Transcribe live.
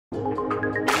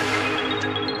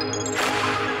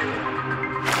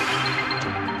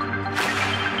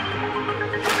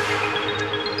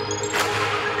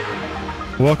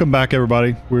Welcome back,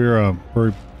 everybody. We're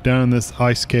down in this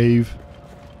ice cave.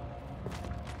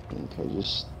 Okay,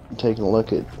 just taking a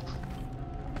look at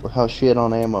how shit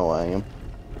on ammo I am.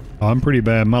 Oh, I'm pretty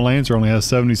bad. My Lancer only has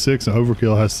 76 and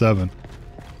Overkill has 7.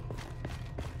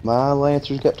 My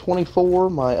Lancer's got 24.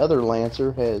 My other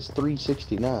Lancer has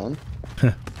 369.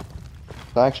 So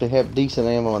I actually have decent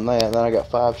ammo in that. And then I got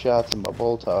 5 shots in my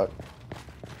Boltock.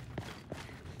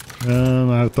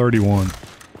 I have 31. Do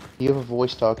you have a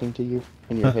voice talking to you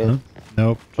in your head?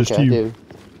 Nope, just okay, you.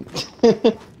 I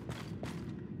do.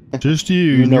 Just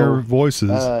you and your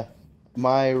voices.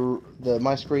 My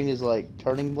screen is like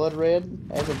turning blood red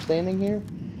as I'm standing here,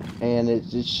 and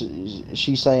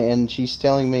she's saying, and she's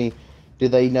telling me, do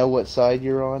they know what side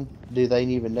you're on? Do they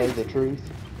even know the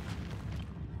truth?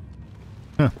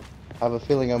 Huh. I have a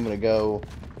feeling I'm gonna go.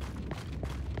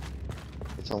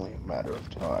 It's only a matter of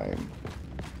time.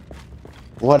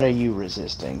 What are you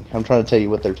resisting? I'm trying to tell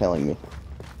you what they're telling me.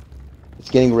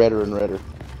 It's getting redder and redder.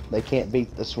 They can't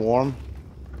beat the swarm.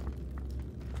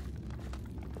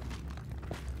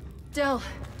 Del,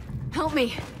 help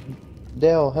me.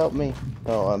 Del, help me.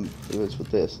 Oh, it was with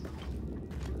this.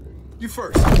 You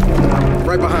first.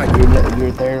 Right behind you.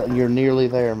 You're there. You're nearly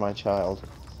there, my child.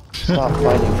 Stop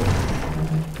fighting.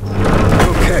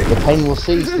 Okay. The pain will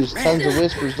cease. There's tons of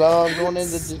whispers. Oh, I'm going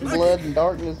into this blood and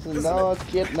darkness, and oh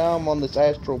shit! Now I'm on this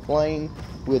astral plane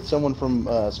with someone from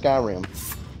Skyrim.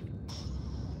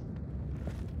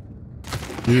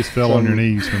 You just fell on your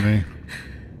knees for me.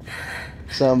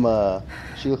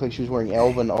 She looked like she was wearing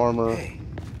elven armor,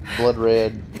 blood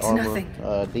red armor,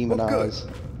 demon Well, eyes.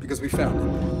 Because we found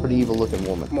it. Pretty evil looking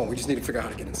woman. Come on, we just need to figure out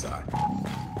how to get inside.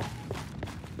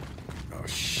 Oh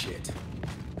shit.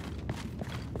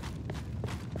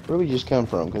 Where did we just come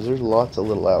from? Because there's lots of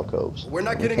little alcoves. We're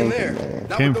not getting in there.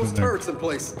 Not Came with those from there. turrets in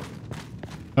place.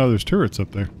 Oh, there's turrets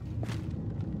up there.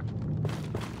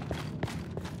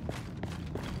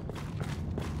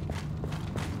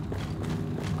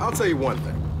 I'll tell you one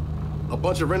thing. A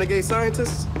bunch of renegade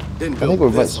scientists didn't I build think we're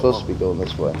this supposed to be alone. going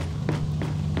this way.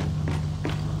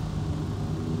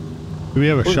 Do we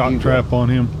have a Where'd shock you go? trap on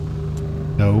him?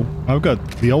 No. I've got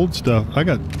the old stuff. I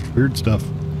got weird stuff.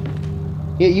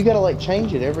 Yeah, you gotta like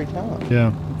change it every time.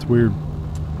 Yeah, it's weird.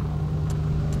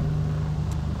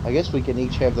 I guess we can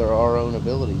each have our own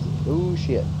abilities. Ooh,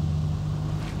 shit.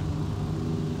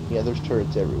 Yeah, there's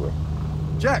turrets everywhere.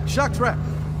 Jack, shock trap.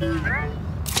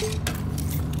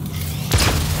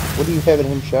 What do you have in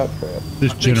him shock trap?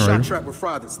 This I think generator. shock trap will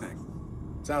fry this thing.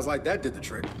 Sounds like that did the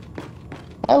trick.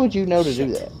 How would you know to do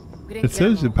that? We didn't It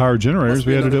says get the power generators. Must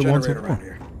We be had to do it another once generator before. around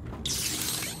here.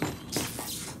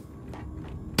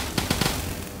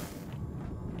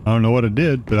 I don't know what it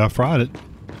did, but I fried it.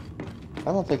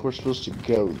 I don't think we're supposed to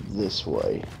go this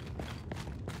way.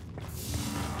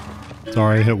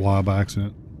 Sorry, I hit Y by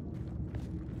accident.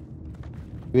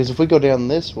 Because if we go down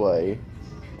this way,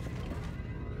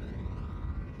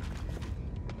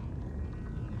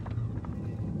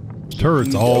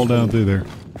 Turrets all down through there.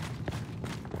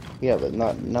 yeah, but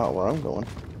not where I'm going.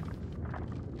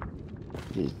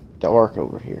 It's dark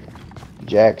over here.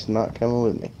 Jack's not coming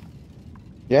with me.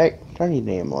 Jack, turn your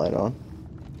damn light on.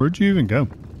 Where'd you even go?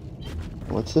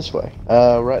 What's this way?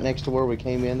 Right next to where we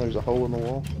came in, there's a hole in the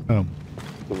wall. Oh, You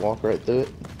can walk right through it.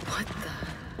 What the?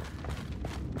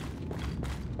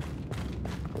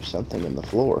 There's something in the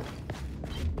floor.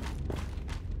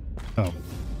 oh.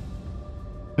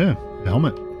 Yeah,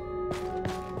 helmet.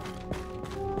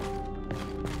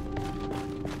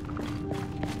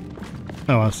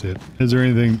 Oh, I see it. Is there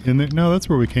anything in there? No, that's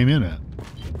where we came in at.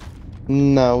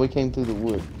 No, we came through the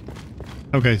wood.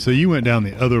 Okay, so you went down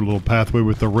the other little pathway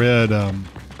with the red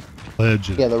ledge.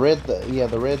 Yeah, the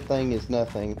red thing is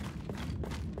nothing.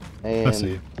 And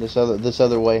see. this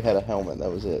other way had a helmet.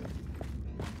 That was it.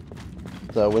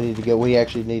 So we need to go. We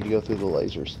actually need to go through the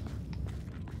lasers.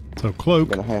 So cloak.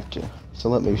 We're gonna have to. So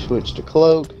let me switch to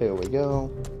cloak. Here we go.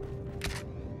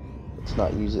 Let's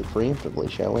not use it preemptively,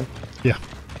 shall we? Yeah.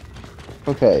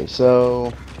 Okay,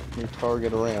 so we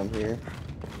target around here.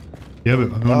 Yeah,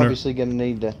 but We're obviously gonna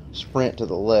need to sprint to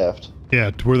the left.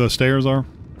 yeah, to where those stairs are.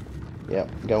 Yep,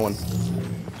 going.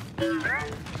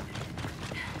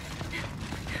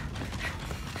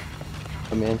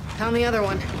 Come in. Found the other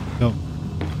one. No.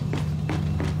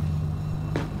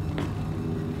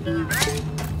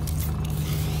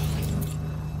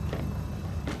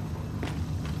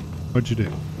 What'd you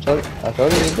do? I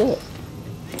told you to do it.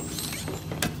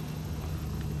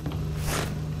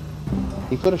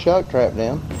 He put a shock trap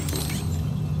down.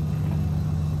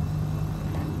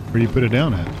 Where do you put it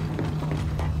down at?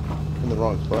 In the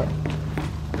wrong spot.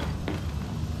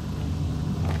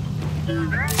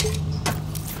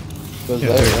 Goes Yeah,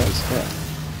 there, there it right? is.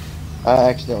 Yeah. I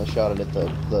accidentally shot it at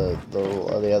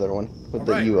the other one that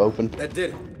Right. you opened. That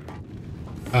did it.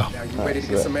 Oh, Now you ready to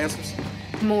get some answers?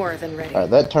 More than ready. All right,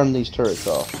 that turned these turrets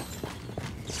off,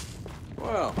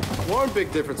 Well, one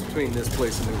big difference between this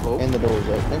place and New Hope. and the door's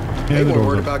opening. yeah, They the weren't door's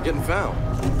worried open. about getting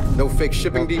found. No fake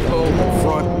shipping depot, no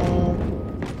front.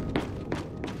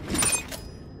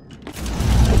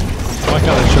 I like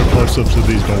how they show close-ups of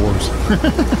these doors.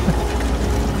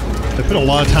 They put a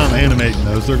lot of time animating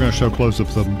those. They're going to show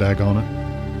close-ups of them, daggone it.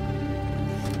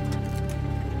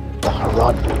 The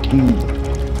Roderick Cube.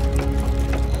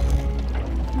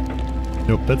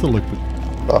 Nope, that's a liquid.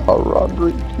 The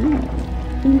Roderick Cube.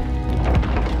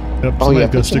 Yep, Oh, somebody's yeah,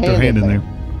 got to put stick your their hand hand in in there.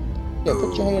 Yeah,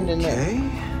 put your hand in there.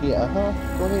 Okay. Yeah,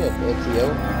 Go ahead, Ezio.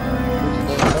 Here's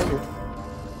your damn finger.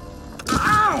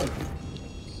 Ow!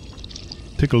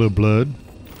 Take a little blood.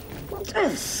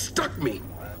 Stuck me.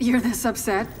 You're this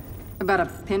upset? About a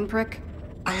pinprick?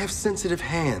 I have sensitive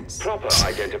hands. Proper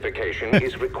identification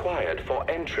is required for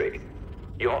entry.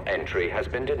 Your entry has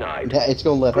been denied. Yeah, it's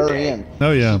gonna let her in.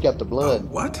 Oh, yeah. She got the blood.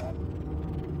 What?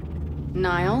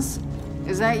 Niles?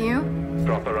 Is that you?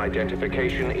 Proper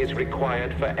identification is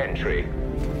required for entry.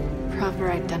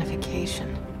 Proper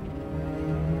identification.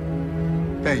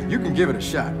 Hey, you can give it a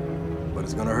shot, but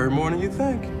it's gonna hurt more than you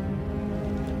think.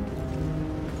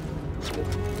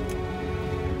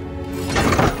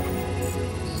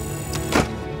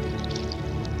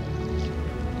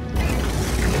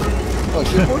 Oh,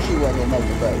 of course she wasn't gonna make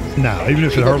the face. No, even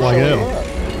if She it hurt kept like showing hell. up.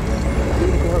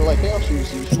 Even if it hurt like hell, she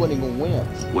wasn't gonna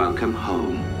wince. Welcome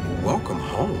home. Welcome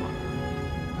home.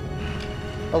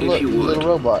 Oh If look, you the would, little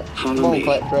robot. follow Come on, me.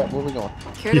 Claptrap, where we going?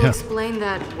 Care to Yeah. explain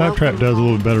that? Claptrap does a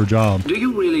little bit better job. Do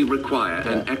you really require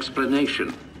an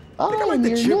explanation? I think I like am the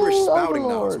your gibberish new spouting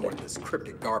noise overlord. more than this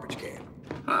cryptic garbage can.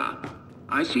 Ah,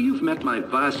 I see you've met my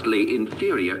vastly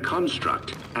inferior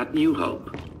construct at New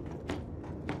Hope.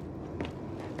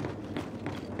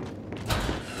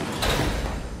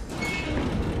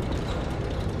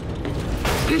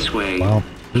 This way, Wow,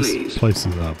 this please. place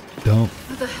is a dump.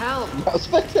 What the hell? I was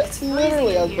about to say,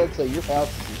 literally, I was freezing about to say, your house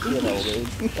is a Goodness.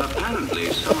 shithole, dude. Apparently,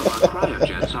 some of our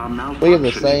cryojets are malfunctioning. We have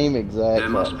the same exact There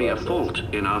must be a process. fault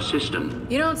in our system.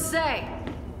 You don't say.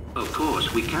 Of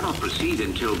course, we cannot proceed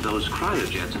until those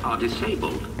cryojets are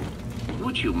disabled.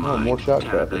 Would you mind, more shock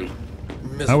terribly?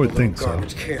 I would think so.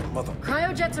 Garbage can, mother.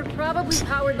 Cryojets are probably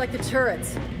powered like the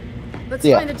turrets. Let's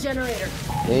Yeah. find a generator.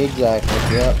 Exactly.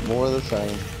 Yep, more of the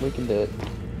same. We can do it.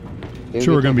 Go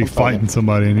Sure, we're get going to the be fighting component.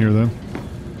 somebody in here, though.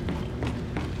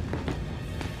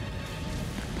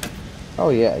 Oh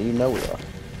yeah, you know we are.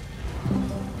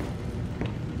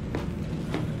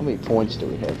 How many points do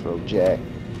we have for old Jack?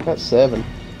 Got 7.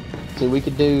 So we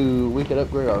could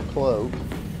upgrade our cloak.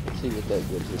 Let's see what that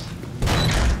gives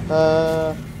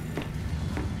us.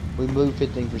 We move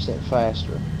 15%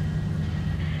 faster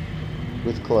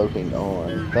with cloaking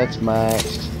on. That's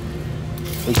maxed.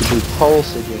 We could do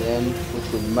pulse again,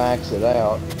 which would max it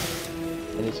out,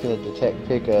 and it's going to detect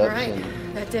pickups, Alright,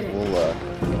 and that did it. we'll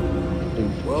do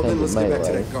Well, tons then of let's get back to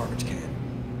melee. that garbage can.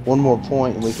 One more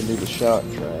point and we can do the shock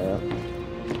trap.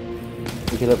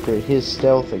 We could upgrade his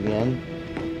stealth again.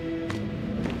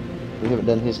 We haven't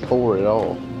done his core at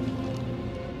all.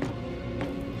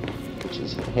 Which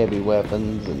is heavy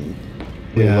weapons and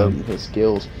Yeah. reloading his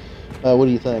skills. What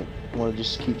do you think? Want to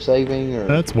just keep saving, or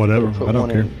That's whatever. put I don't one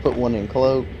care. Put one in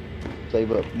cloak.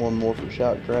 Save up one more for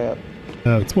shock trap.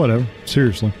 It's whatever.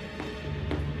 Seriously.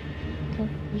 Okay,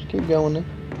 just keep going then.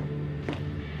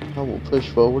 I will push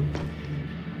forward.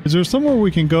 Is there somewhere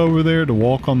we can go over there to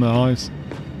walk on the ice?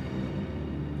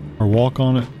 Or walk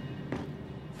on it?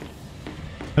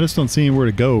 I just don't see anywhere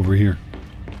to go over here.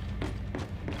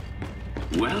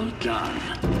 Well done.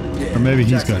 Yeah, Or maybe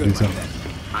he's Jack's got to good do like something.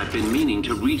 I've been meaning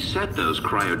to reset those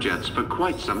cryojets for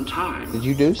quite some time. Did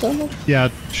you do something? Yeah,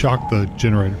 I shocked the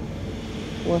generator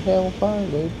Well, hell, fine,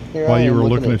 dude. Here while I you am were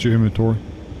looking at your inventory.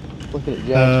 Looking at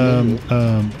Jack's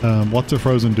menu. Lots of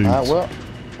frozen dudes. Well,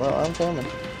 I'm coming.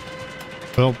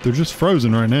 Well, they're just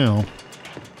frozen right now.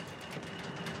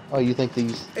 Oh, you think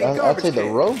these? Hey, I'd garbage say the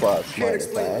can. robots Can't might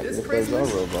explain attack this if those are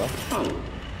craziness? robots. Oh,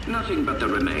 nothing but the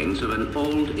remains of an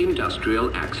old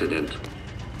industrial accident.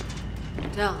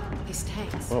 Dell, these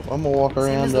tanks. Well, I'm gonna walk Same as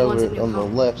around the ones over at New on the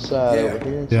Hope. left side Yeah. over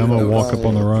here. and Yeah, see I'm what gonna I walk up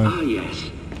on the find. right. Ah, yes.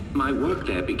 My work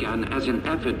there began as an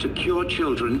effort to cure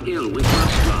children ill with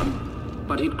rust run,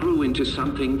 but it grew into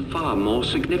something far more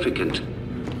significant.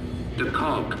 The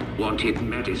cog wanted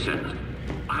medicine.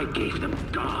 I gave them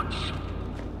gods.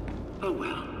 Oh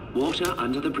well, water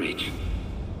under the bridge.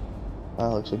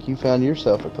 Ah, looks like you found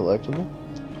yourself a collectible.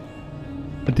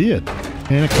 I did.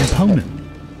 And a component.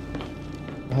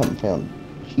 I haven't found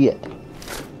shit.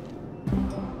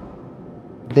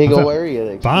 Big old area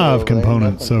to explore 5 over there,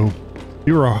 components, nothing.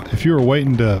 so if you were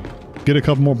waiting to get a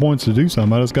couple more points to do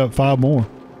something, I just got 5 more.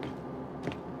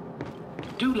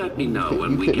 Do let me know You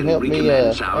when we couldn't can help me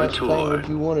recommence our ascertain tour. what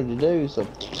you wanted to do, so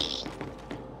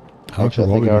Okay, actually, I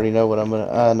what think we I do? already know what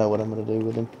I know what I'm gonna do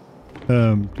with him.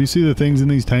 Do you see the things in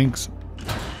these tanks?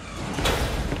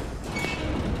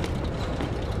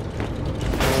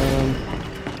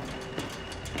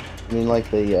 I mean, like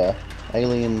the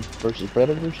Alien versus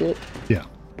Predator shit. Yeah.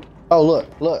 Oh,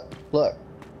 look.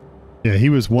 Yeah, he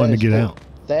was wanting to get out.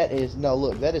 That is no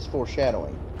look. That is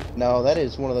foreshadowing. No, that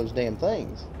is one of those damn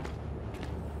things.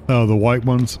 Oh, the white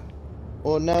ones?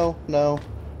 Well, no.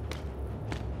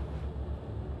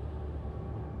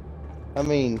 I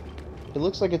mean, it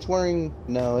looks like it's wearing.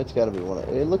 No, it's got to be one of.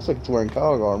 It looks like it's wearing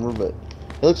cog armor, but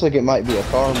it looks like it might be a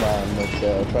car mine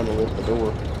that's trying to lift the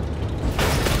door.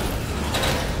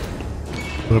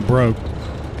 But it broke.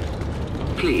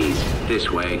 Please, this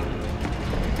way.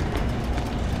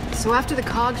 So after the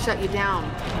cog shut you down,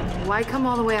 why come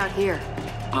all the way out here?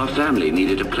 Our family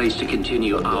needed a place to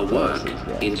continue our work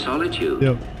in solitude.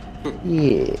 Yep.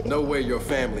 Yeah, No way your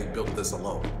family built this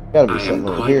alone. gotta be I am something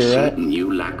over quite here, right? certain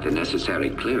you lack the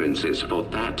necessary clearances for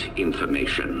that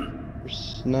information.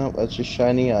 No, that's just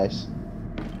shiny ice.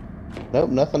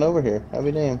 Nope, nothing over here. I'll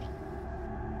be damned.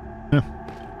 Yeah.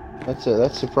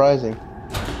 That's surprising.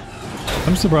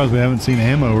 I'm surprised we haven't seen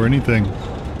ammo or anything.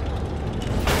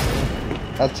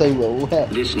 I'll tell you what.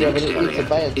 This Yeah, next but it's a area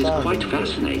bad is time. quite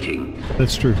fascinating.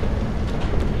 That's true.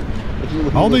 If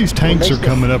you- All these tanks are what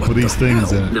coming up with these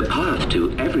things in it. The path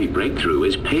to every breakthrough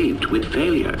is paved with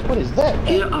failure. What is that?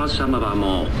 Here are some of our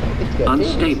more It's got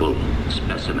unstable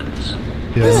specimens.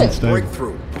 Yeah, Yeah. it's stable.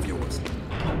 Breakthrough of yours.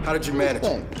 How did you manage it?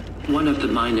 Thing. One of the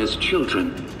miner's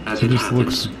children, as It it just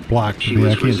happens. looks black to She me. I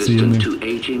was can't see in resistant there. to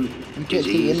aging, You can't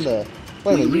see in disease. the.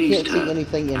 Wait a We minute, you raised can't see her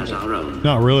anything in as here. our own.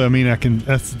 Not really. I mean,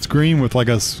 it's green with like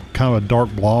a kind of a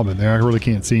dark blob in there. I really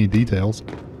can't see any details.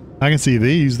 I can see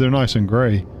these. They're nice and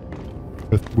gray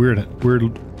with weird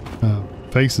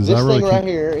faces. This I really thing right can't.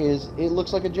 here is. It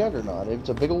looks like a juggernaut. It's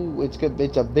a big old.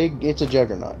 It's a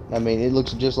juggernaut. I mean, it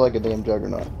looks just like a damn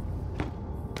juggernaut.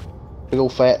 Big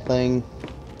old fat thing.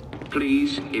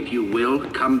 Please, if you will,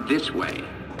 come this way.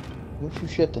 Why don't you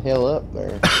shut the hell up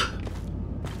there?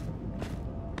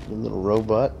 You little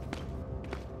robot.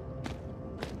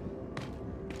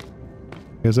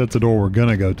 Guess that's the door we're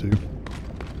gonna go to.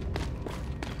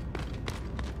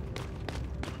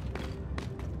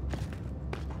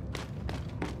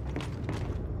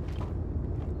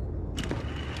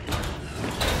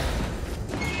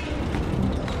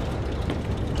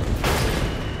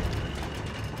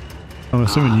 I'm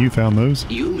assuming you found those.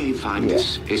 You may find Yeah.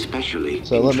 this especially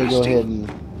So let me go interesting. ahead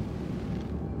and.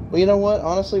 Well, you know what?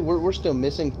 Honestly, we're still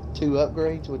missing 2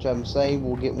 upgrades, which I'm saying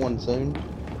we'll get one soon.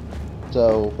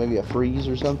 So maybe a freeze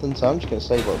or something. So I'm just gonna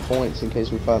save our points in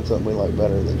case we find something we like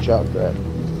better than shock trap.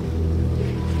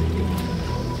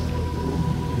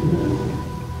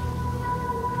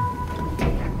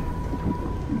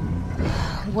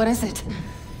 What is it?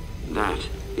 That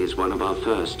is one of our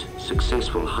first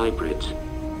successful hybrids.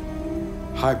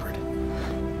 Hybrid.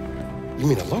 You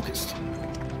mean a locust?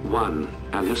 One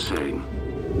and the same.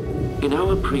 In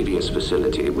our previous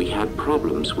facility, we had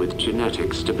problems with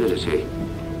genetic stability.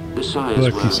 The sires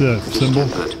Like were you said, symbol?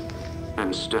 distempered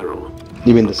and sterile.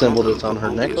 You mean the A symbol couple that's on of her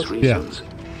obvious necklace? Yeah. reasons.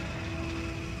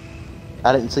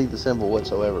 I didn't see the symbol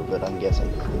whatsoever, but I'm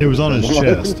guessing. It was on his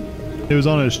chest. It was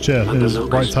on his chest. And It the was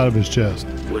right locust side of his chest.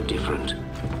 were different.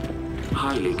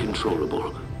 Highly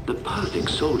controllable, the perfect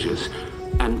soldiers,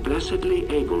 and blessedly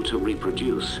able to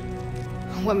reproduce.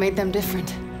 What made them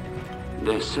different?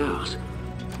 Their cells.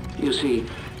 You see,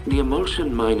 the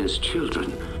emulsion miner's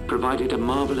children provided a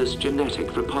marvelous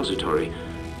genetic repository,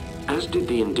 as did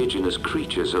the indigenous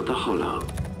creatures of the Hollow.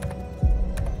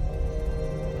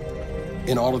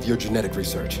 In all of your genetic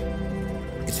research,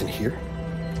 it's in here?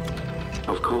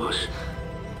 Of course.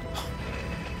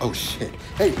 Oh shit.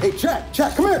 Hey, Jack,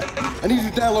 come here! I need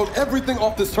you to download everything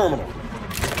off this terminal.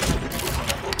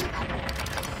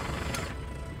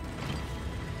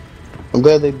 I'm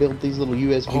glad they built these little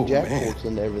USB Oh, jack man. ports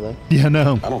into everything. Yeah,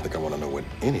 no. I don't think I want to know what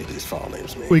any of these file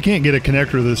names mean. We can't get a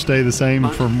connector that stay the same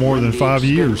But for more when than the 5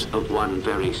 extent years. of one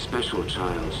very special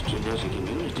child's genetic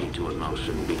immunity to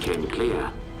emulsion became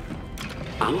clear,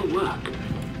 our work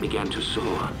began to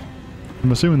soar.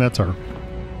 I'm assuming that's her.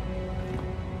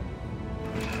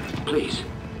 Please,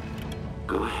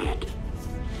 go ahead.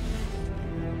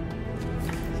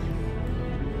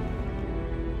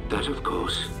 That, of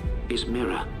course, is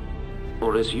Mira,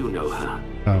 or as you know her,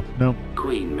 Oh, no.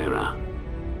 Queen Mira.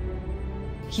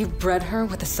 You bred her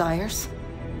with the sires?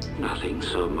 Nothing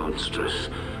so monstrous.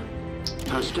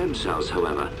 Her stem cells,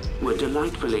 however, were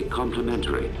delightfully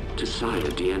complementary to sire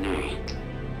DNA.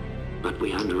 But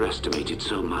we underestimated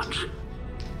so much.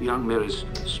 Young Mira's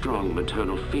strong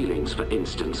maternal feelings, for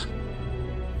instance.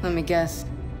 Let me guess.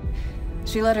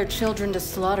 She led her children to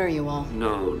slaughter you all.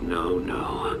 No, no,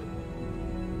 no.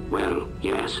 Well,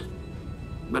 yes.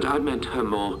 But I meant her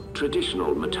more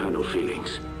traditional maternal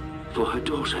feelings for her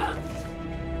daughter.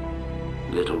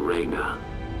 Little Raina.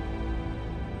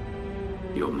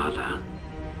 Your mother.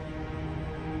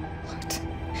 What?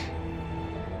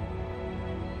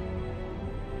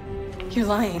 You're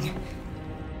lying.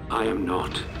 I am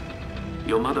not.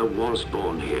 Your mother was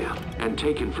born here and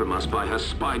taken from us by her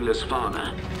spineless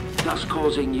father, thus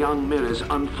causing young Mira's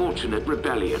unfortunate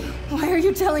rebellion. Why are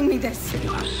you telling me this?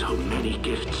 You have so many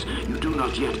gifts you do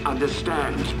not yet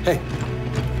understand. Hey,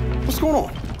 what's going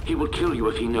on? He will kill you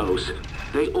if he knows.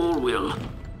 They all will.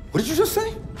 What did you just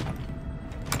say?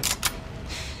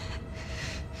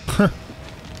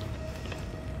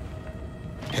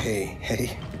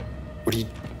 Hey, what are you...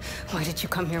 Why did you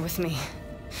come here with me?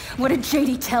 What did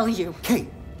JD tell you? Kate,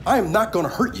 I am not gonna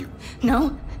hurt you.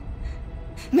 No?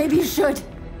 Maybe you should.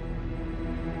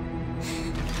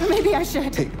 Or maybe I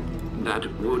should. Hey, That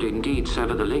would indeed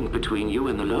sever the link between you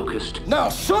and the Locust. now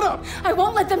shut up! I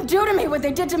won't let them do to me what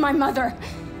they did to my mother.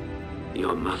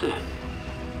 Your mother?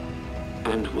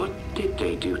 And what did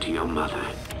they do to your mother?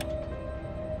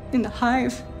 In the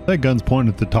hive, That gun's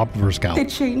pointing at the top of her scalp. they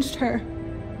changed her.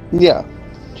 Yeah.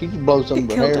 She could blow some of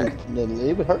It her killed hair, her. and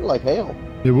it would hurt like hell.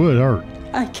 It would hurt.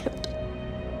 I killed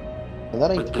her. And that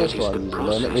ain't But the that is pistol I'm the using, damn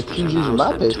process it. If that she's using allows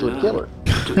my them to pistol, it'd kill her.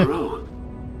 learn, to grow.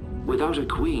 Without a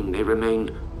queen, they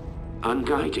remain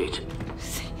unguided.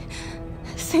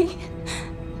 See?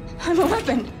 I'm a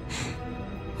weapon.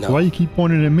 No, Why you keep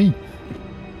pointing at me?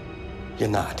 you're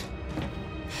not.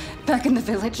 Back in the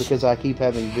village. Because I keep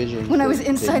having visions When I was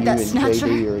inside that you and snatcher.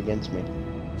 JD are against me.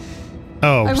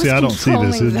 Oh, I was see, I don't see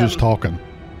this. controlling It's just them. talking.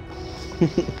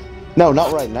 No,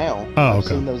 not right now. Oh, I've okay.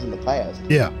 seen those in the past.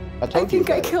 Yeah, I I told you think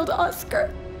I about it. killed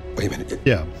Oscar. Wait a minute.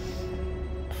 yeah.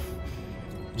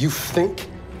 You think,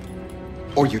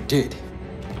 or you did?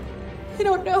 I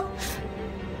don't know.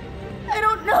 I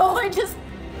don't know.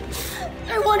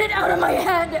 I want it out of my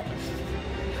head.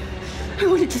 I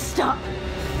want it to stop.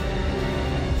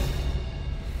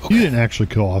 You didn't actually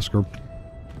kill Oscar.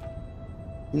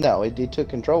 No, it took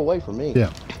control away from me.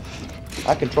 Yeah.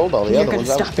 I controlled all the You're other gonna ones.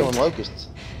 I was stop killing it. locusts.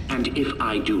 And if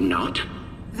I do not,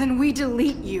 Then we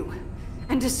delete you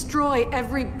and destroy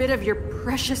every bit of your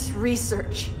precious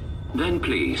research. then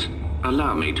please,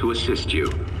 allow me to assist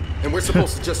you. And we're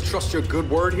supposed to just trust your good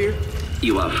word here?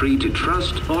 You are free to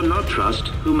trust or not trust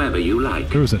whomever you like.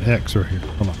 There was an X right here.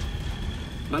 Hold on.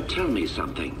 But tell me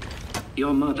something.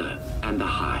 Your mother and the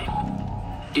hive.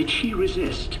 Did she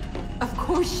resist? Of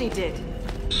course she did.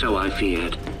 So I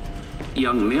feared.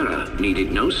 Young Mira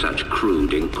needed no such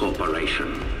crude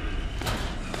incorporation.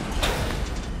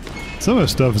 Some of the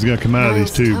stuff is going to come out of these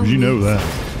Miles, tell tubes. You know me.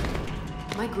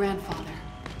 that. My grandfather.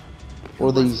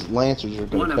 Or these lancers are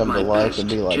going One to of come to my life best and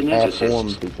be like geneticists.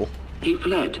 half-formed people. He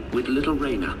fled with little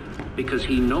Raina because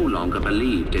he no longer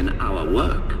believed in our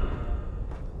work.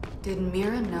 Did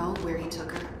Mira know where he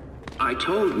took her? I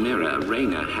told Mira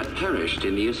Raina had perished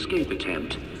in the escape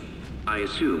attempt. I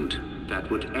assumed that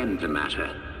would end the matter.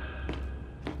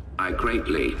 I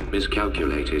greatly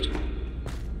miscalculated.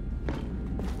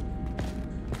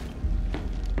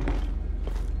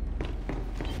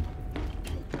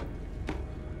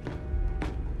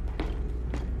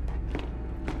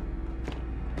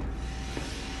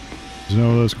 There's none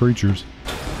of those creatures.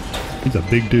 He's a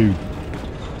big dude.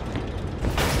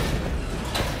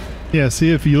 Yeah,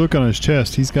 see, if you look on his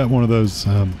chest, he's got one of those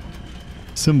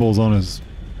symbols on his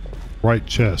right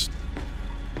chest.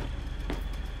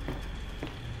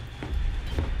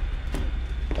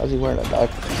 How's he wearing a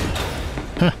diaper?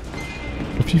 Huh.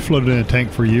 If you floated in a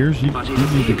tank for years, you But it need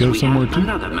to appears go we somewhere have too.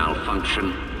 another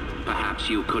malfunction. Perhaps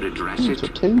you could address That's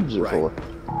what it. tubes are for.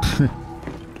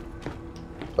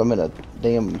 I'm in a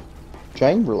damn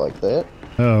chamber like that.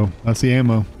 Oh, I see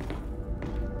ammo.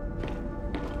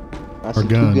 I see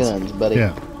guns. two guns, buddy.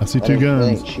 Yeah, I see That two ain't- that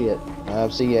guns. ain't shit. I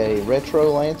see a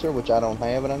retro lancer, which I don't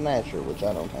have, and a Nasher, which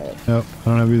I don't have. Nope, I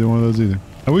don't have either one of those either.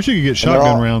 I wish you could get they're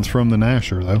shotgun all- rounds from the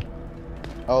Nasher, though.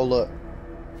 Oh look,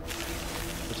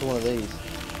 it's one of these.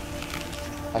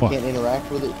 I What? can't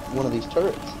interact with it. One of these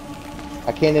turrets.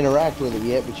 I can't interact with it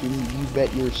yet, but you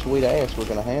bet your sweet ass we're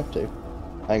gonna have to.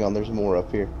 Hang on, there's more up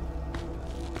here.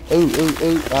 Ooh, it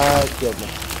killed me.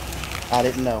 I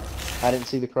didn't know. I didn't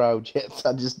see the cryo jets.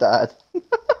 I just died.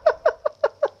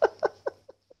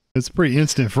 It's a pretty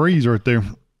instant freeze right there.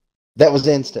 That was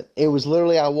instant. It was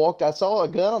literally, I saw a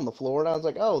gun on the floor, and I was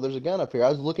like, oh, there's a gun up here. I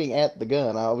was looking at the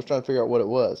gun. I was trying to figure out what it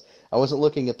was. I wasn't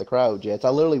looking at the cryojets. I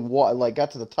literally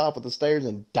got to the top of the stairs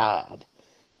and died.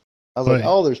 I was like,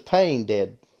 oh, there's Payne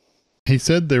dead. He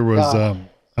said there was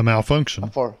a malfunction. How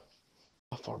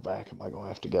far back am I going to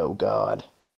have to go? God.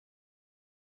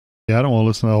 Yeah, I don't want to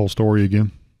listen to the whole story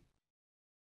again.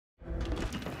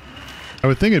 I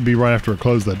would think it'd be right after it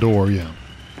closed that door, yeah.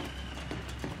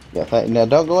 Yeah, now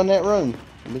don't go in that room.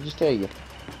 Let me just tell you.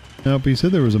 No, but he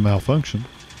said there was a malfunction.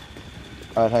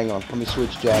 Alright, hang on. Let me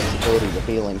switch Jack's ability to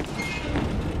healing.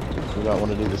 We don't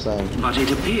want to do the same. But it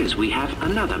appears we have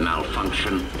another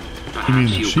malfunction. Perhaps you mean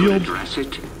the shield? could address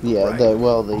it? Yeah, right.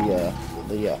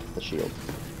 the shield.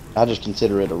 I just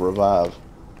consider it a revive.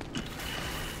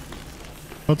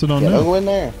 What's it on Don't now? go in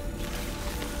there.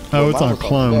 Oh, it's on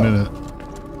clone, isn't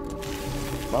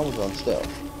it? Mine was on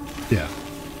stealth. Yeah.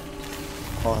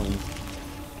 Clone.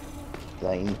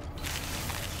 Thing.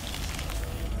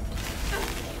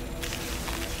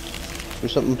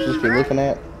 There's something I'm supposed to be looking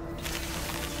at.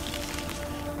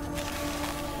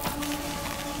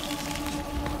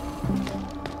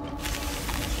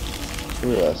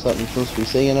 Something supposed to be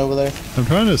seeing over there. I'm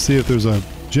trying to see if there's a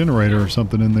generator or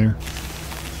something in there.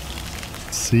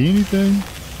 See anything?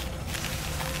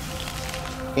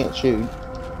 Can't shoot.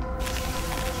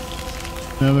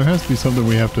 Now there has to be something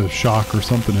we have to shock or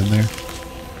something in there.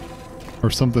 Or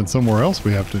something somewhere else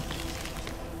we have to...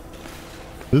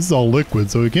 This is all liquid,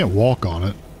 so we can't walk on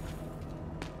it.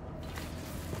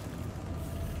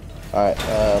 Alright,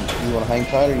 you want to hang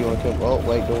tight or you want to come... Oh,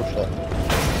 wait, door shut.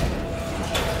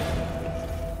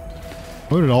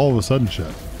 Why did it all of a sudden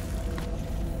shut?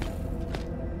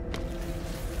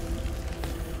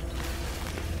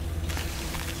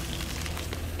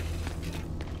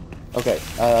 Okay,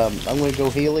 I'm going to go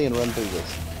Healy and run through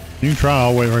this. You can try,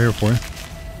 I'll wait right here for you.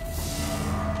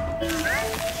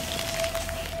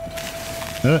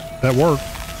 That worked.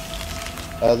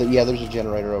 Yeah, there's a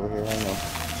generator over here. Hang on.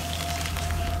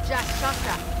 Jack, shot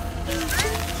that.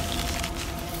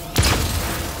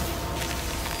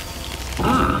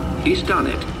 Ah, he's done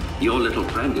it. Your little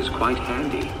friend is quite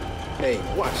handy. Hey,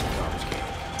 watch the garbage can.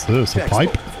 What's this, a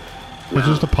pipe? It's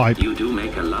just a pipe. You do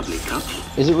make a lovely couple.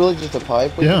 Is it really just a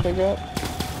pipe we can figure out?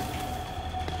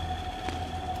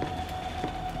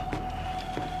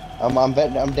 I'm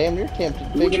damn near tempted to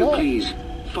pick Would it you up. please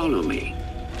follow me?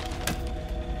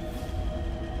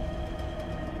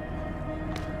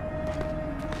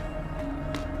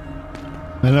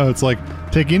 I know, it's like,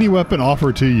 take any weapon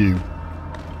offered to you.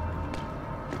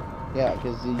 Yeah,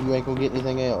 because you ain't gonna get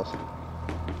anything else.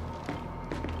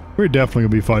 We're definitely gonna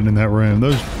be fighting in that room.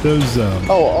 Those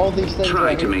Oh, all these things. Try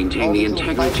right to here, maintain all the these little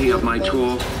integrity of my things.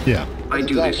 tour. yeah. I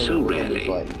do That's this so exactly what we're gonna be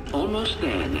rarely. fighting. Almost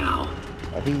there now.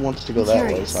 He wants to go I'm that way,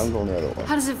 curious. so I'm going the other way.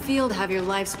 How does it feel to have your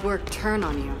life's work turn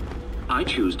on you? I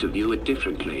choose to view it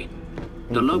differently.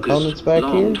 The Any locusts components back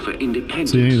longed here? for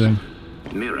independence. See anything?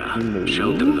 Mira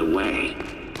showed them the way.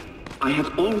 I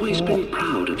have always been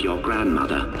proud of your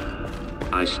grandmother.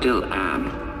 I still am.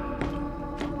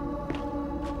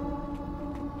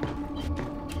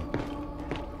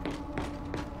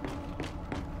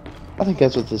 I think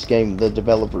that's what this game, the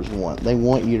developers want. They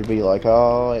want you to be like,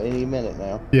 oh, any minute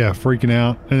now. Yeah, freaking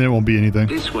out, and it won't be anything.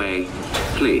 This way,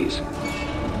 please.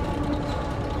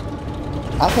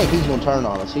 I think he's going to turn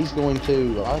on us. He's going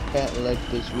to, I can't let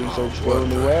this research go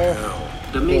anywhere.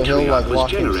 The Yeah, he'll, like, matriarch was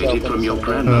lock himself generated from into your some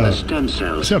grandmother's stem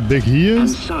cells See how big he and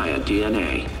is? sire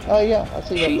DNA. Oh, yeah, I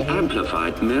see that. She behind.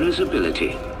 amplified Mira's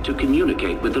ability to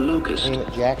communicate with the locust. Damn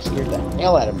it, Jack scared the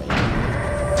hell out of me.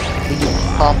 He just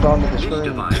popped onto the This screen.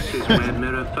 device is where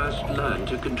Mira first learned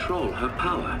to control her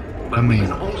power, but I we mean,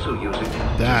 can also use it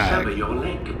to dag. sever your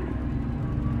leg,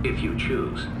 if you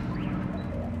choose.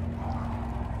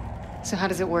 So how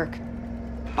does it work?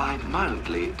 By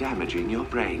mildly damaging your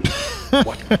brain.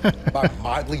 What? By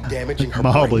mildly damaging her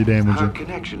Mildly brain? Her damaging.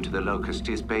 connection to the locust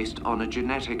is based on a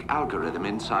genetic algorithm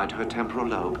inside her temporal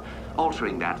lobe.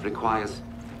 Altering that requires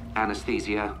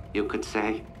anesthesia, you could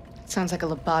say. Sounds like a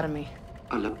lobotomy.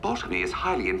 A lobotomy is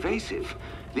highly invasive.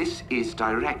 This is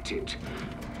directed.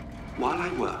 While I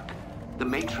work, the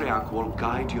matriarch will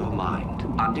guide your mind,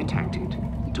 undetected,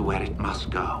 to where it must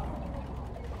go.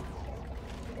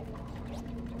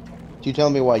 You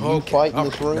telling me why you Okay, fight in okay,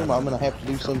 this room? no, I'm going to have to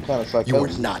do some kind of You are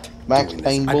psychosis. not Max doing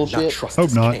Payne this. I do not bullshit. trust Hope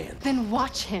this not. can. Then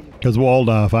watch him. Because we'll all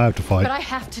die if I have to fight. But I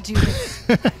have to do this.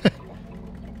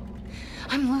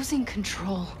 I'm losing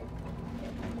control.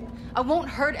 I won't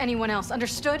hurt anyone else,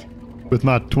 understood? With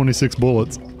my 26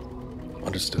 bullets.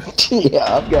 Understood.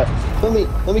 Yeah, I've got.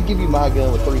 Let me give you my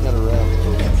gun with 300 rounds.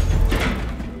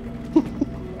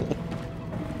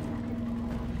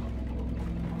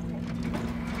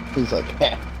 He's like,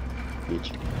 ha,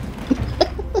 bitch.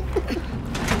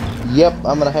 Yep,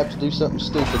 I'm gonna have to do something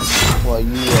stupid while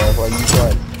you try.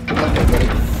 Okay, buddy.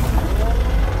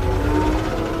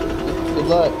 Good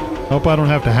luck. Hope I don't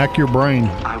have to hack your brain.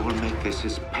 I will make this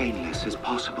as painless as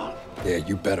possible. Yeah,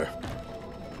 you better.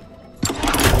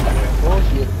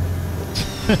 Bullshit.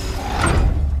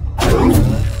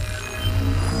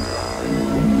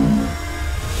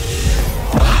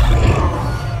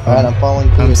 Alright, I'm falling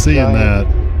through. I'm seeing that.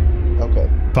 Okay.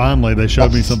 Finally, they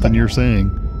showed me something you're seeing.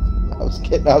 I was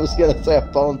gonna say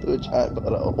I'm falling through a giant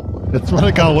butthole. It's what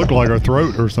it kind of looked like, our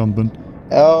throat or something.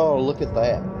 Oh, look at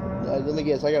that. Let me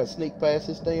guess, I gotta sneak past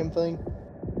this damn thing?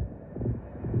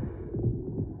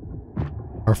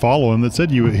 Or follow him. That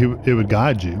said it would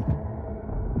guide you.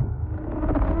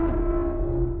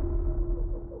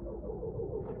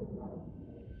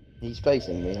 He's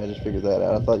facing me. I just figured that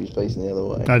out. I thought he was facing the other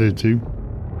way. I did too.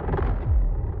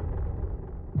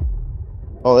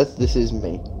 Oh, this is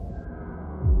me.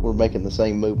 We're making the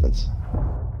same movements.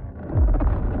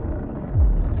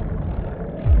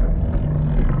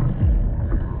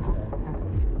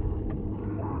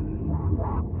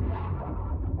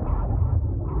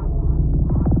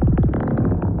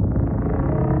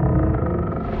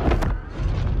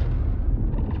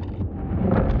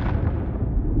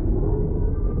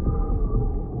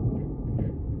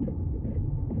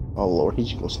 Oh Lord,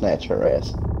 he's gonna snatch her ass.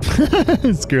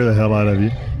 Scare the hell out of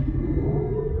you.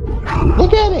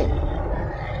 Look at him!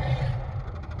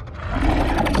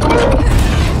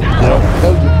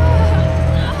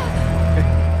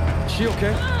 Is she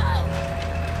okay?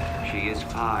 She is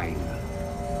fine.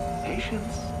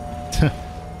 Patience.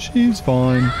 She's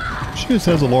fine. She just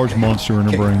has a large monster in her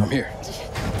Okay, brain. I'm here.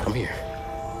 I'm here.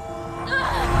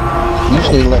 You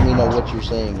just need to let me know what you're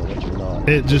saying and what you're not.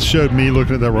 It just showed me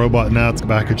looking at that robot. Now it's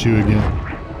back at you again.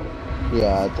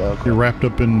 Yeah, okay. You're wrapped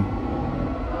up in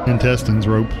intestines,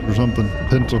 ropes, or something.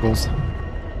 Tentacles.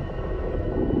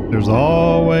 There's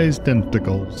always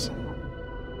tentacles.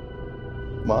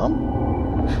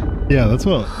 Mom? Yeah, that's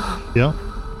what. Yeah.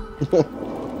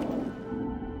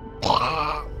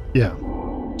 Yeah.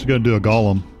 She's gonna do a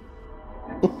golem.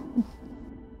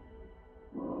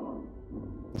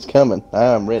 It's coming.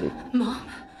 I'm ready. Mom.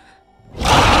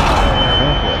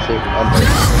 Yeah, see, I'm ready.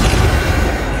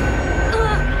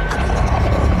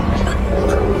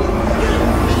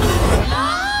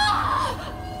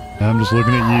 I'm just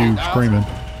looking at you, screaming.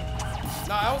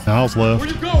 Niles left. Where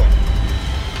you going?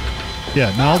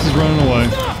 Yeah, Niles is running away.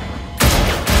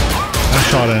 I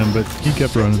shot at him, but he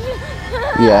kept running.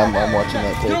 Yeah, I'm watching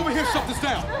that Get too. over here, shut this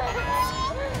down.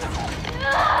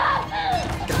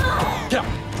 Get out.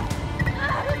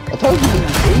 I told you he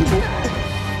was evil.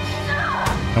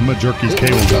 I'm gonna jerk these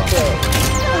cables out.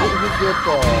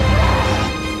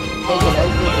 Taken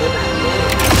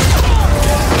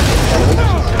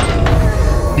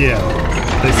Yeah,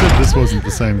 they said this wasn't the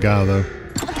same guy though.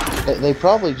 They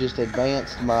probably just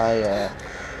advanced my.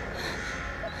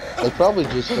 They probably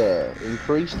just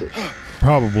increased it.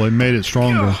 Probably made it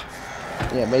stronger.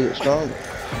 Yeah, made it stronger.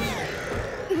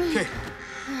 Okay.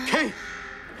 Kate.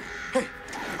 Hey,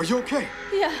 are you okay?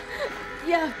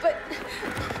 Yeah, but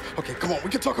Okay, come on. We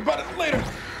can talk about it later.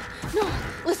 no,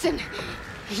 listen.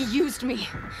 He used me.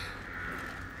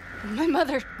 My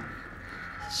mother,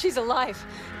 she's alive.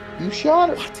 You shot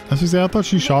her. That's exactly. I thought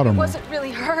she shot him. It wasn't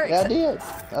really her. Yeah, I did. I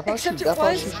thought she Except it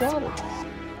was. shot her.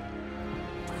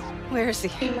 Where is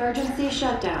he? Emergency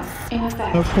shutdown in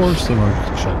effect. Of course, the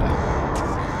emergency shut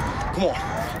down. Come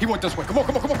on. He went this way. Come on,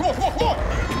 come on, come on, come on, come on, come on.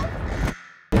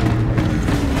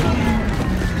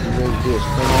 You ready to do a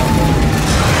spring out?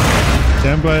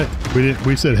 Yeah, I'm glad we didn't.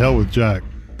 We said hell with Jack.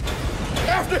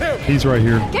 After him. He's right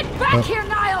here. Get back here,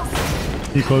 Niles!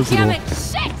 He closed the Damn door. it!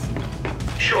 Shit!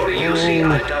 Surely you see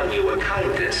I've done you a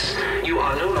kindness. You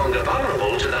are no longer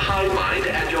vulnerable to the hive mind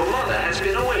and your mother has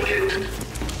been awakened.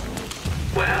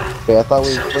 Well, Okay, I thought we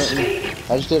so were to sprinting. speak.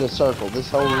 I just did a circle. This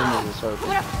whole room is a I'm circle.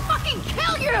 gonna fucking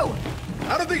kill you!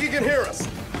 I don't think he can hear us.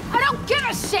 I don't give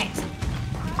a shit!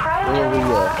 Where are we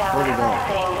going?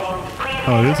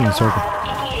 Oh, it is in a circle.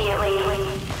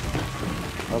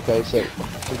 Okay, so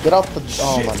get off the.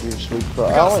 Oh my dear sweet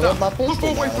Christ! I only have my pistol. We'll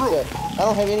go way Now. through. That's it. I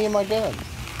don't have any of my guns.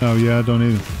 Oh yeah, I don't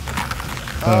either.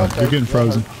 Okay. You're getting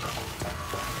frozen.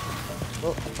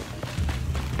 Well,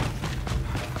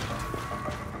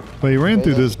 But he ran Okay,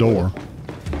 through that's this door.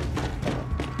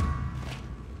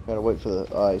 gotta wait for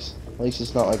the ice. At least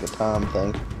it's not like a time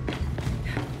thing.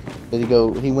 Did he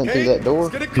go? He went through that door.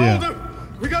 It's getting Yeah. colder.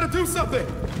 We gotta do something.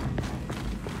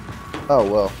 Oh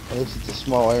well, at least it's a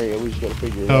small area. We just gotta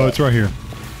figure it out. Oh, it's right here.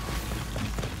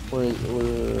 Where are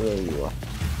you?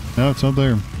 No, it's not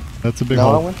there. That's a big No,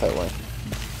 I hole. went that way.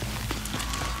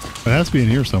 It has to be in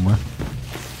here somewhere.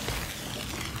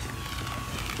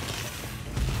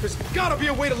 There's gotta be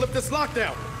a way to lift this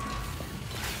lockdown.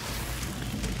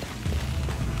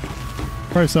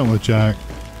 Probably something with Jack.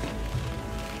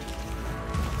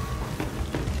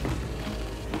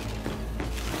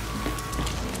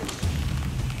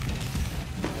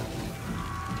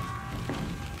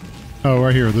 Oh,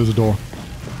 right here. There's a door.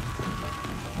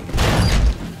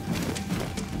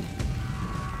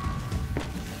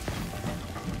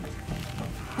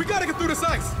 We gotta get through this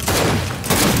ice.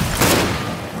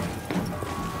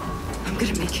 I'm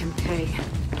gonna make him pay.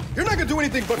 You're not gonna do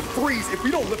anything but freeze if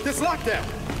we don't lift this lockdown.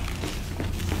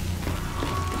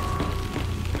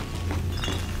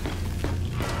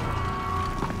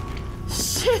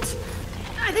 Shit!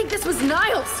 I think this was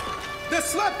Niles. Then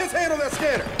slap his hand on that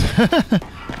scanner.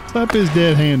 Slap his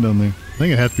dead hand on there. I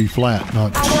think it has to be flat,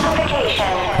 not Identification.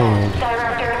 curled.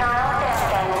 Director Niles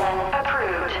Denton.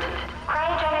 Approved.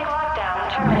 Cryogenic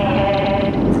lockdown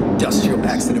terminated. Industrial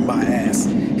accident, my ass.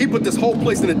 He put this whole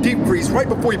place in a deep freeze right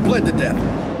before he bled to death.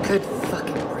 Good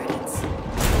fucking riddance.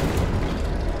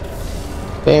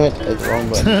 Damn it, it's the wrong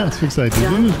button. That's fixed. Did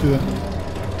you just do that?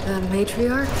 The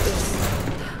matriarch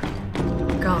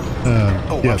is gone.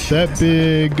 Yes,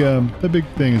 that big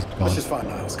thing is gone. Let's just find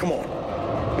Niles. Come on.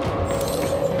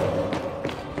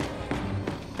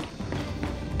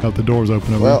 Out the door's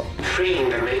open over Well, Freeing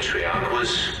the matriarch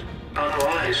was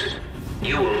unwise.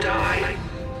 You will die.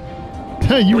 there.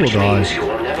 Hey, you will Which means die. you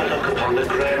will never look upon the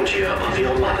grandeur of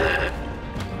your mother.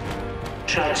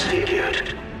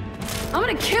 Transfigured. I'm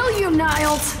gonna kill you,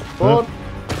 Niles. what?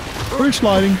 We're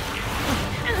sliding.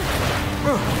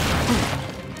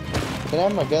 Can I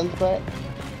have my guns back?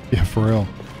 Yeah, for real.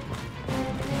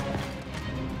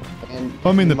 And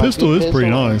I mean, the my pistol good is pretty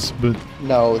pistol? nice, but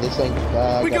No, this ain't.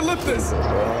 We can lift this.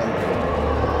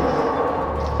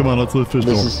 come on, let's lift this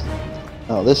door. This is.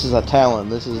 No, this is a Talon.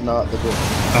 This is not the good.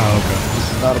 Oh,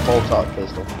 This is not a bolt-top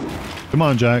pistol. okay. Come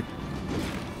on, Jack.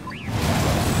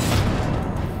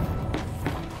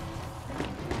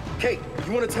 Kate,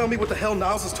 you want to tell me what the hell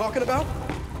Niles is talking about?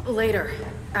 Later,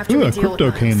 after Ooh, we a deal with crypto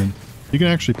Niles. cannon. You can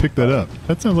actually pick that up.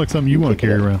 That sounds like something you want to pick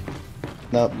it carry up. around.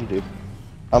 No, you do.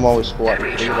 I'm always squatting.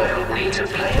 Every Pick it up. child needs a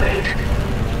playmate. You're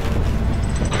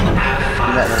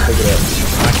not gonna pick it up.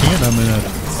 I can't. I'm in a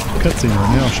cutscene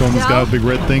right now showing this guy with big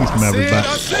red things come out of his back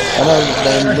I know he's a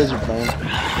damn lizard man.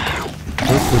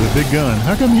 with a big gun.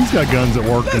 How come he's got guns that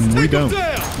work and we don't?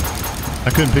 Down. I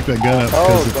couldn't pick that gun up Oh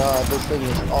because it, god, this thing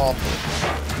is awful.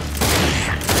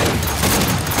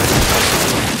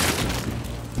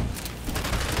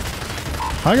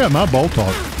 I got my bolt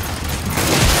off.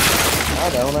 I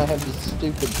don't. I have this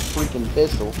stupid freaking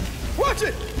pistol. Watch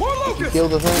it! More You locusts! kill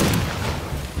the thing?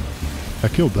 I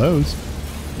killed those.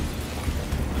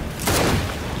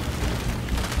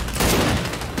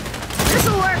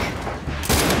 This'll work.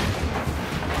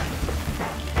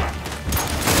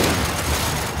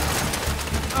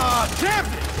 Ah, damn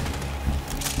it!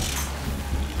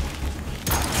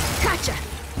 Gotcha.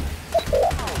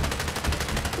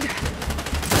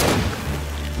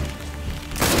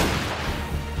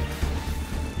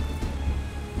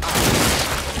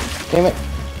 Damn it.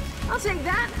 I'll take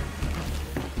that.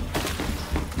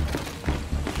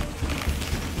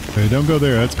 Okay, don't go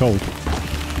there. That's cold.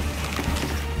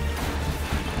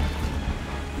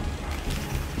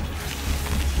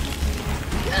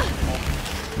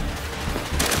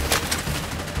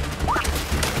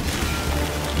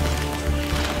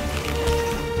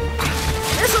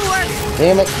 This'll work.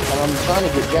 Damn it. And I'm trying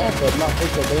to get Jack up, not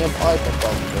pick the damn pipe up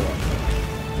off the door.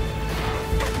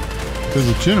 There's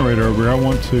a generator over here. I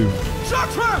want to. Shock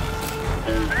trap!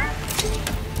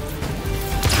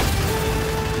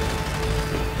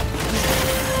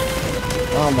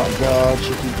 Oh my god, she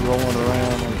keeps rolling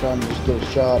around. I'm trying to just get a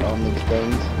shot on these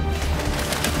things.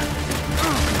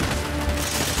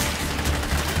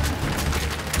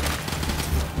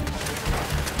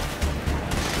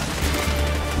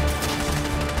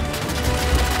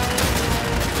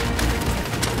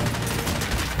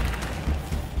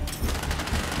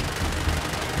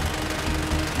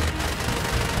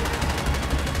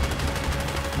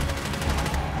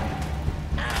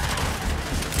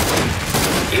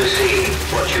 You see,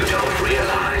 what you don't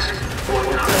realize, what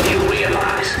none of you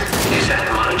realize, is that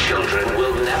my children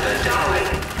will never die.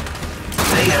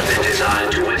 They have been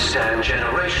designed to withstand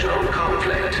generational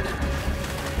conflict.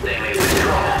 They may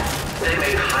withdraw, they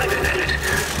may hibernate,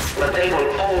 but they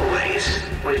will always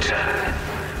return.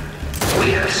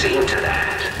 We have seen to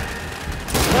that.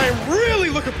 I am really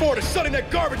looking forward to shutting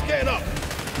that garbage can up!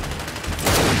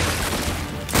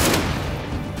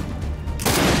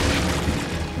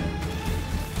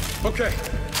 Okay,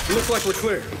 it looks like we're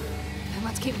clear. Then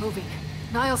let's keep moving.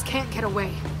 Niles can't get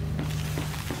away.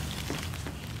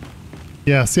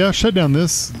 Yeah, see, I shut down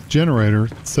this generator,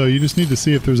 so you just need to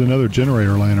see if there's another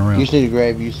generator laying around. You just need to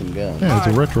grab you some guns. Yeah, it's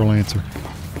a retro lancer.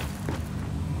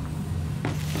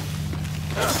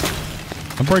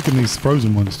 I'm breaking these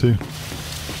frozen ones too.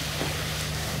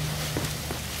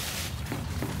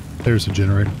 There's a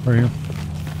generator right here.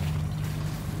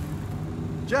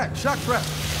 Jack, shock trap.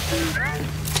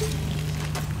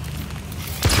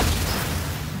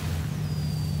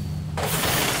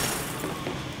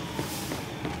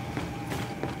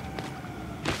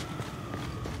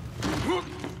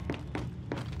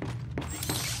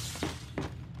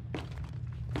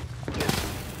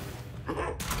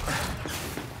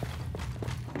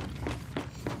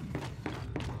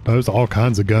 Oh, there's all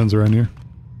kinds of guns around here.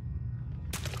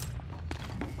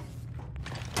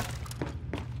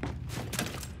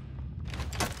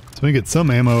 So we get some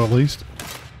ammo at least.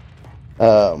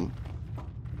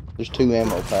 There's 2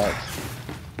 ammo packs.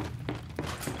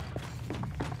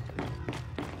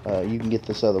 You can get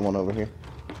this other one over here.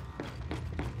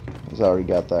 He's already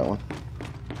got that one.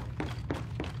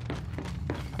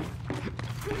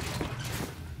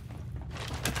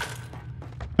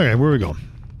 Okay, where are we going?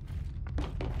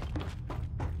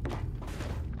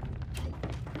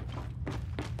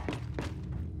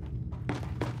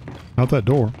 Out that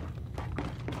door.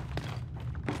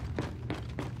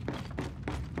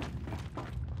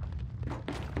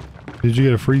 Did you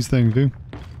get a freeze thing too?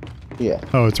 Yeah.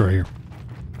 Oh, it's right here.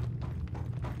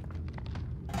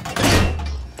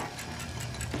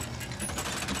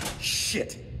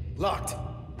 Shit, locked.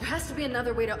 There has to be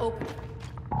another way to open it.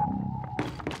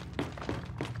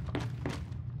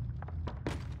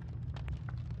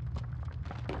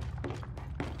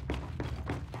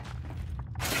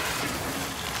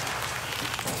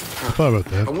 I thought about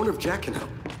that. I wonder if Jack can help.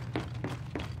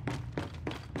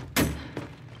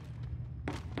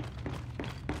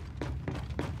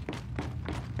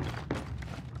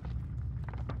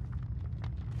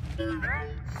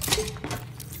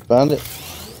 Found it?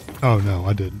 Oh no,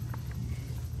 I didn't.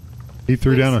 He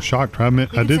threw down a shock trap.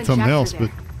 I did something else, but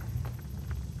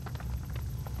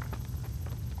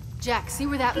Jack, see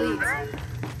where that leads.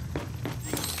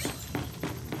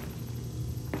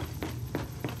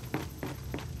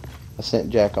 I sent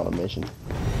Jack on a mission.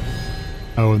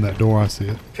 oh, in that door, I see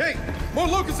it. Kate, more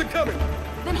locusts are coming.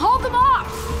 Then hold them off!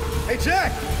 Hey,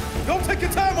 Jack, don't take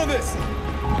your time on this.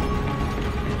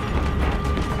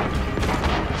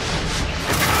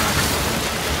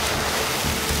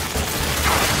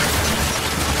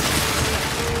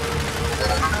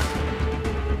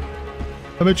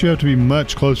 I bet you have to be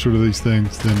much closer to these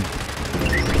things than. Kate,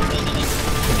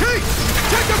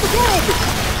 Jack got the door open.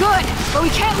 Good, but we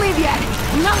can't leave yet.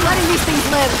 I'm not letting these things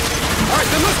live. All right,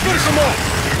 then let's finish them off.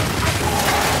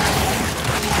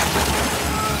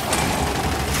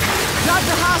 Dodge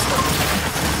the hostiles.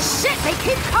 Shit, they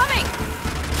keep coming!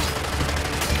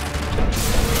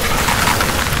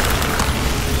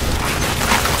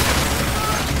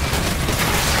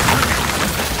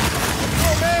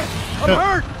 Oh, man, I'm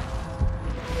hurt.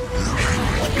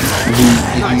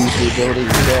 Did you use the ability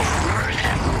yourself?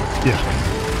 Yeah.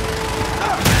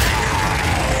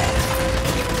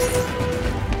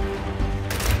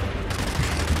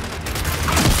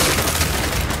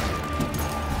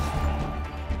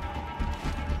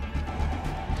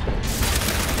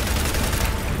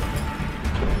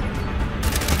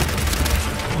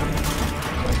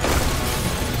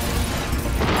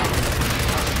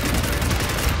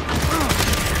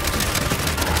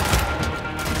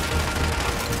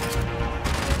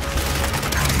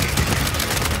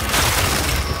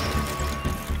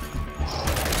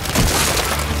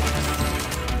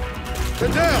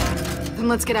 Get down. Then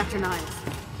let's get after Niles.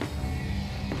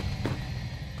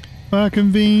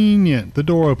 Convenient. The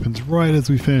door opens right as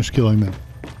we finish killing them.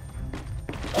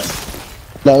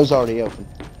 No, it was already open.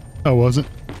 Oh, was it?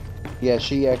 Yeah,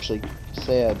 she actually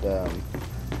said,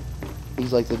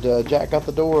 he's like, Jack got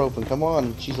the door open, come on.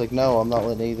 And she's like, no, I'm not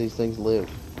letting any of these things live.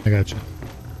 I got you.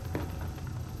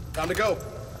 Time to go.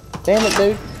 Damn it,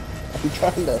 dude. I'm just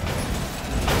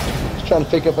trying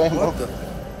to pick up ammo. What the?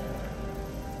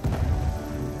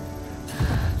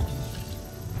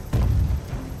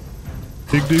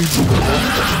 Big dude. Yeah.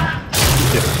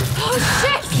 Oh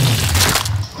shit!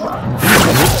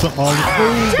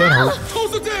 That hurt.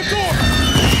 Close the damn door.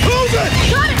 Close it.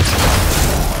 Got it!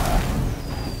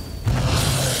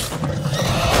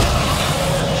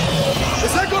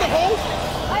 Is that gonna hold?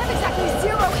 I have exactly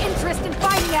 0 interest in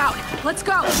finding out. Let's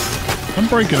go. I'm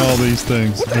breaking all these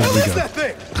things What the as hell we is go. that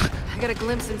thing? I got a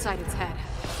glimpse inside its head.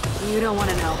 You don't want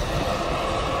to know.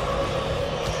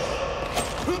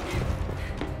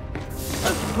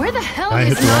 Where the hell I is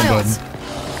hit the wrong Niles? button.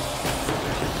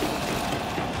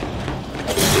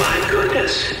 My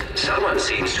goodness, someone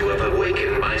seems to have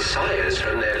awakened my sires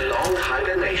from their long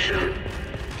hibernation.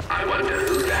 I wonder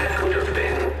who that could have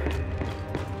been.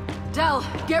 Del,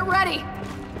 get ready.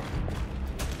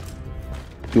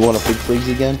 You want a big freeze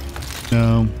again?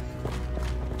 No.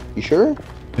 You sure?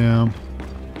 Yeah.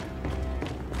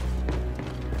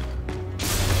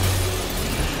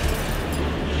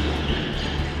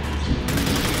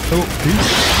 Oh,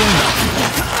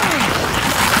 he's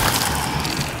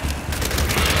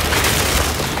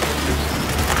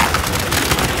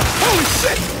Holy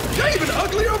shit! You're even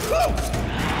uglier up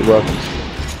close! You're welcome.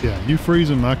 yeah, you freeze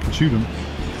him, I can shoot him.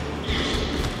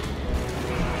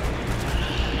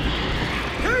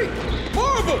 Hey!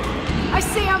 Marvel! I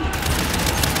see him.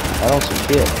 I don't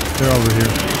see shit. They're over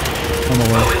here. On the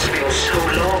Oh, left. it's been so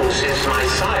long since my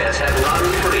sires have run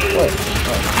free.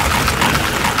 Wait.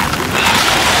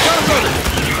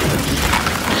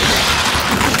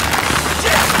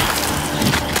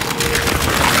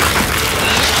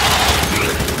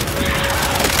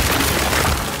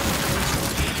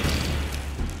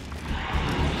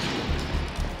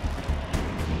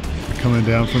 Coming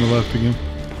down from the left again.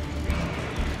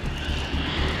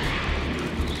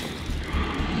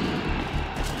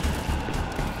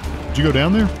 Did you go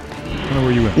down there? I don't know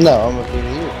where you went. No, I'm up in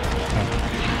here.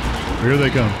 Here they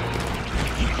come.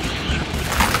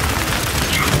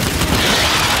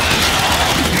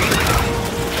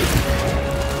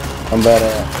 I'm bad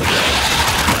at.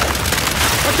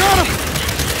 I got him!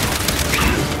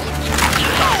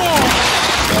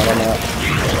 No, I'm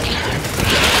not.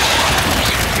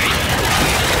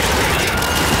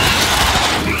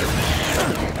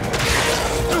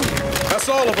 That's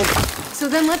all of them. So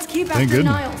then let's keep Thank after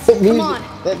goodness. Niles. That Come music,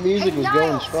 on. that music Hey, was going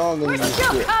Niles, strong and we're then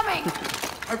still shit. coming.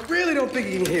 I really don't think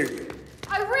he can hear you.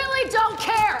 I really